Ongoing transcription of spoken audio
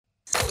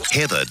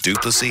Heather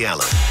Duplessis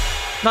Allen.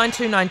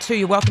 9292,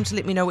 you're welcome to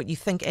let me know what you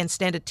think, and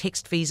standard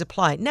text fees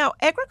apply. Now,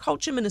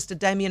 Agriculture Minister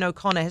Damien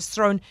O'Connor has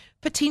thrown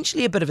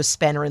potentially a bit of a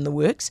spanner in the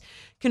works,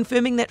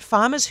 confirming that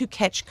farmers who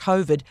catch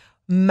COVID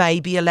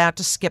may be allowed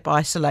to skip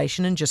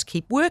isolation and just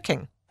keep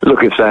working.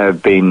 Look, if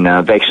they've been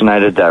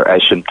vaccinated, they're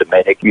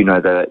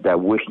asymptomatic, they're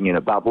working in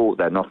a bubble,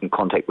 they're not in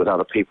contact with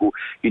other people,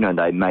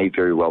 they may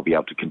very well be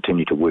able to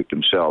continue to work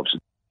themselves.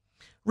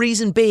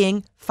 Reason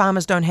being,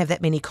 farmers don't have that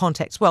many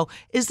contacts. Well,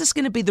 is this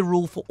going to be the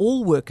rule for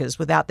all workers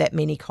without that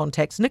many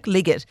contacts? Nick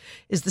Leggett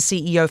is the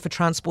CEO for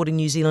Transporting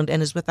New Zealand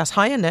and is with us.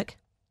 Hiya, Nick.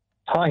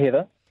 Hi,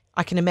 Heather.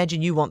 I can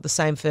imagine you want the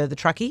same for the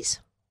truckies.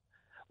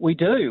 We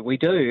do.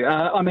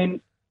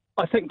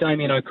 I think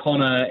Damien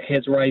O'Connor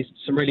has raised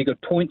some really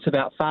good points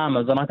about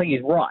farmers, and I think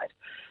he's right.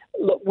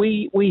 Look,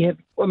 we have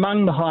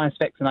among the highest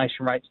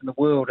vaccination rates in the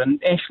world,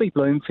 and Ashley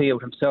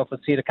Bloomfield himself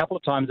has said a couple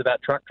of times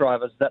about truck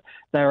drivers that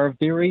they are a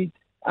very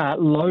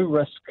low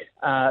risk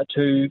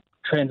to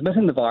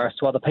transmitting the virus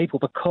to other people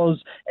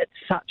because it's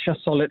such a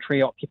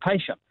solitary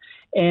occupation.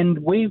 And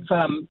we've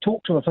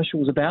talked to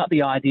officials about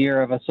the idea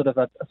of a sort of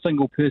a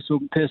single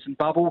person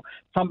bubble,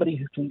 somebody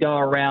who can go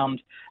around,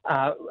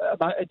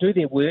 do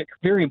their work,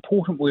 very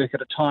important work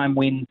at a time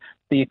when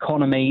the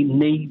economy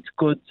needs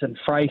goods and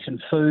freight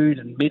and food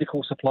and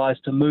medical supplies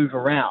to move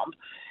around.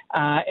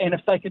 And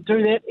if they can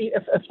do that,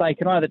 if they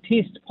can either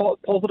test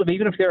positive,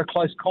 even if they're a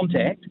close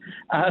contact,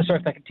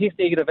 if they can test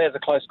negative as a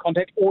close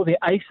contact, or they're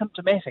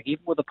asymptomatic,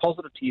 even with a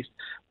positive test,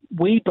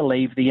 we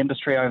believe the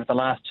industry over the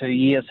last 2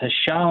 years has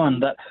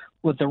shown that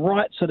with the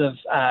right sort of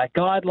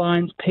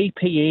guidelines,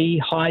 PPE,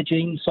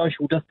 hygiene,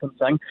 social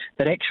distancing,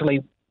 that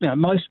actually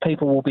most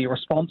people will be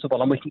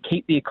responsible and we can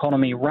keep the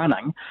economy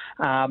running,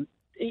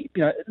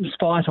 in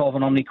spite of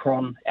an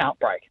Omicron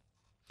outbreak.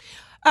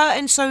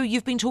 And so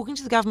you've been talking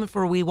to the government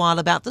for a wee while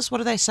about this.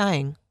 What are they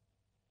saying?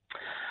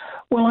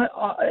 Well,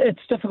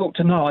 it's difficult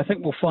to know. I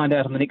think we'll find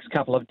out in the next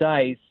couple of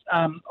days.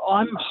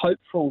 I'm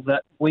hopeful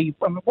that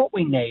what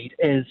we need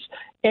is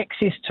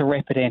access to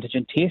rapid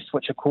antigen tests,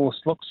 which of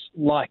course looks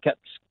like it's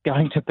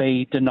going to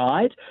be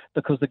denied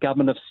because the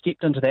government have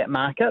stepped into that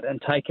market and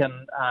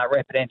taken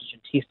rapid antigen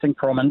testing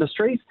from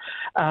industries.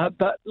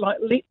 But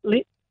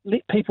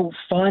let people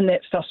find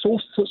that stuff,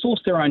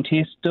 source their own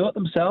tests, do it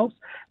themselves.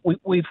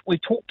 We've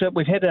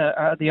had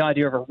the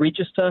idea of a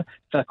register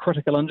for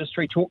critical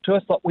industry talk to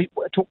us.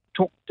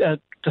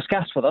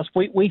 Discussed with us.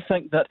 We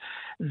think that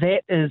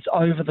is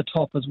over the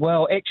top as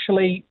well.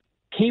 Actually,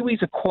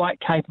 Kiwis are quite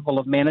capable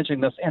of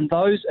managing this, and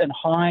those in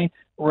high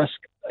risk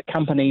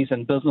companies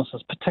and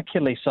businesses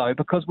particularly so,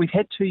 because we've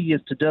had 2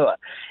 years to do it.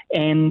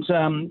 And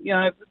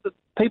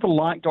people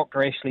like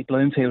Dr. Ashley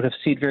Bloomfield have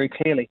said very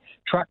clearly,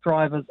 truck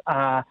drivers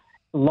are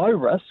low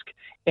risk,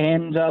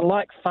 and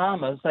like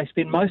farmers, they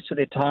spend most of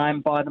their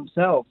time by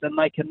themselves, and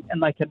they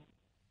can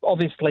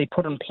obviously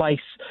put in place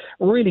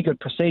really good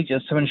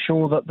procedures to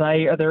ensure that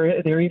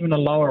they're even a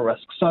lower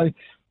risk. So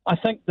I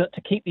think that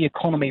to keep the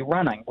economy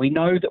running, we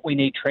know that we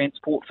need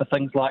transport for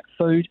things like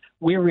food.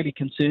 We're really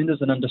concerned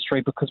as an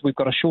industry because we've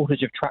got a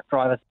shortage of truck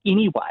drivers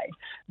anyway,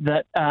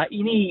 that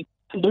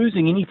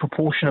losing any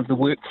proportion of the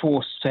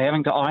workforce to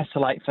having to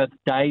isolate for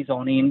days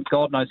on end,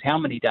 God knows how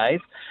many days,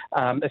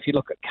 if you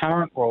look at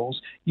current rules,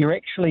 you're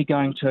actually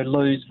going to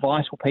lose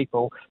vital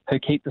people who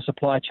keep the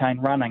supply chain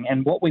running.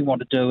 And what we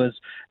want to do is,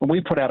 when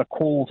we put out a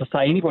call to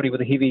say, anybody with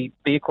a heavy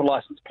vehicle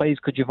licence, please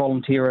could you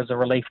volunteer as a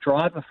relief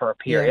driver for a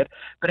period? Yeah.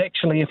 But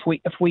actually,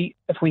 if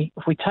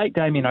we take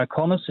Damien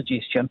O'Connor's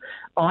suggestion,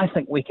 I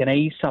think we can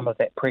ease some of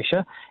that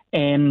pressure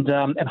and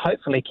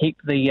hopefully keep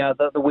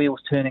the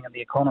wheels turning in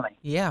the economy.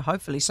 Yeah,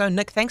 hopefully. So,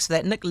 Nick, thanks for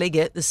that. Nick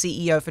Leggett, the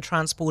CEO for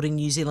Transporting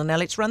New Zealand. Now,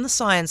 let's run the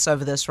science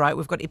over this, right?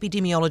 We've got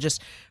epidemiologist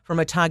from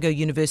Otago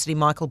University,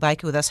 Michael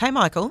Baker, with us. Hey,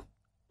 Michael.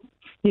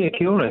 Yeah,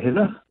 kia ora,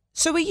 Heather.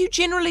 So are you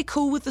generally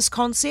cool with this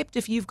concept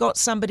if you've got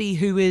somebody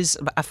who is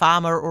a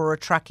farmer or a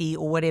truckie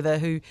or whatever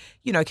who,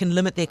 can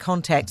limit their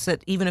contacts,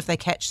 that even if they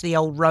catch the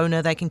old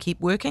Rona, they can keep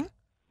working?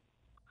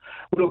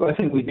 Well, look, I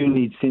think we do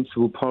need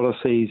sensible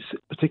policies,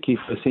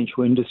 particularly for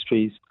essential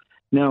industries.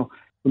 Now,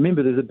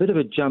 remember, there's a bit of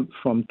a jump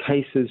from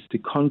cases to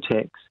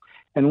contacts,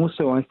 and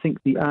also I think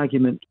the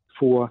argument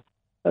for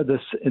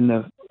this in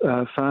the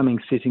farming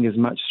setting is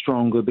much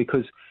stronger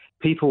because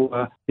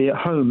people, their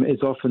home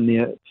is often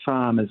their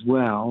farm as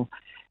well,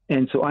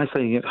 and so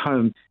isolating at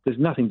home, there's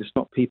nothing to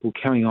stop people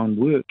carrying on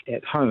work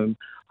at home.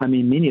 I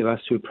mean, many of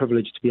us who are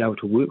privileged to be able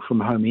to work from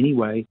home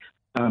anyway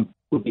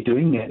would be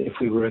doing that if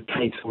we were a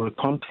case or a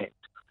contact.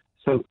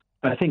 So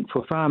I think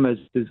for farmers,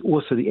 there's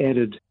also the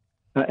added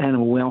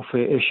animal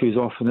welfare issues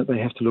often that they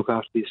have to look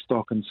after their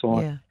stock and so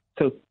on. Yeah.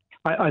 So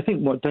I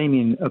think what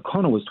Damien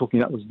O'Connor was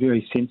talking about was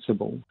very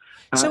sensible.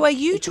 So are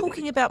you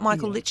talking about,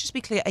 Michael, let's just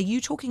be clear, are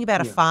you talking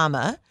about a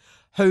farmer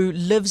who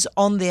lives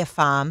on their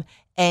farm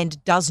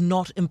and does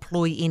not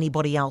employ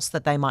anybody else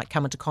that they might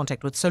come into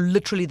contact with? So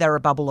literally they're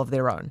a bubble of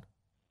their own.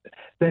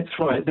 That's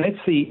right. That's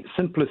the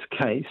simplest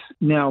case.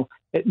 Now,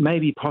 it may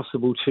be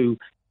possible to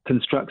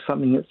construct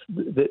something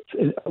that's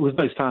with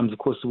most farms, of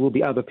course, there will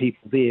be other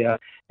people there.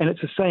 And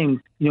it's the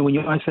same, when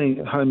you're isolating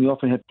at home, you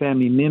often have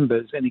family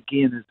members. And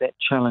again, there's that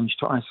challenge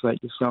to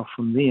isolate yourself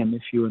from them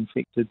if you're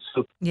infected.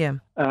 So, Yeah.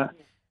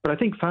 But I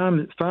think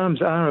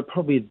farms are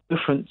probably a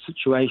different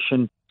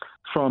situation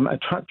from a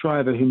truck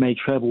driver who may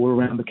travel all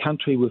around the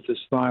country with this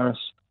virus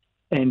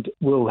and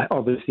will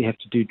obviously have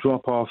to do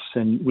drop-offs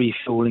and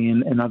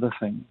refueling and other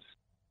things.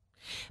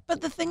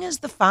 But the thing is,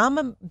 the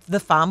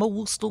farmer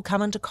will still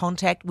come into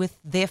contact with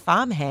their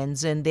farm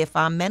hands and their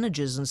farm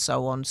managers and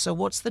so on. So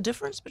what's the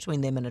difference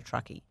between them and a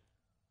truckie?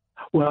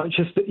 Well, it's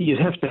just that you'd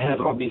have to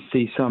have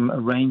obviously some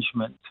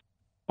arrangement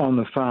on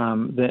the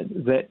farm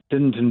that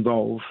didn't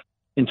involve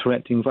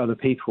interacting with other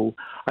people.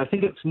 I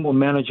think it's more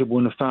manageable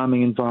in a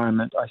farming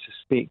environment, I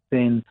suspect,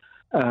 than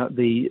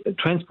the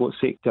transport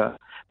sector.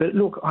 But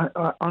look,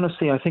 I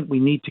honestly, I think we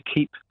need to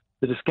keep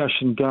the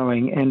discussion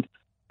going, and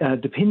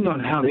depending on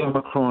how the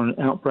Omicron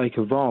outbreak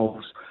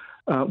evolves,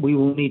 we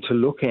will need to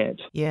look at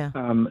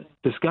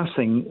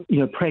discussing,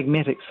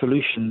 pragmatic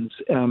solutions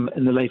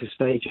in the later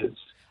stages.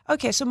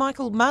 Okay, so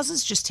Michael, Muzz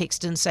has just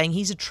texted in saying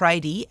he's a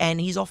tradie and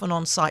he's often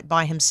on site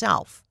by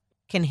himself.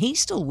 Can he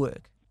still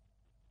work?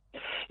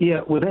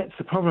 Yeah, well, that's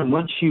the problem.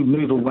 Once you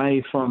move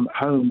away from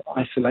home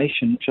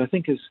isolation, which I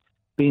think has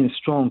been a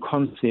strong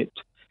concept,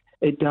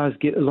 it does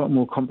get a lot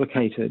more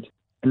complicated.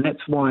 And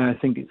that's why I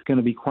think it's going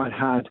to be quite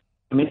hard.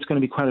 I mean, it's going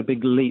to be quite a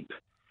big leap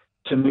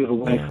to move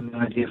away from the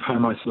idea of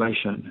home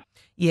isolation.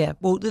 Yeah,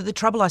 well, the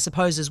trouble, I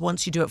suppose, is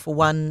once you do it for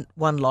one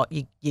lot,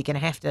 you're going to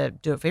have to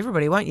do it for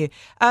everybody, won't you?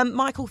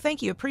 Michael,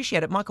 thank you.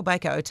 Appreciate it. Michael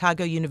Baker,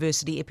 Otago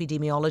University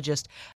epidemiologist.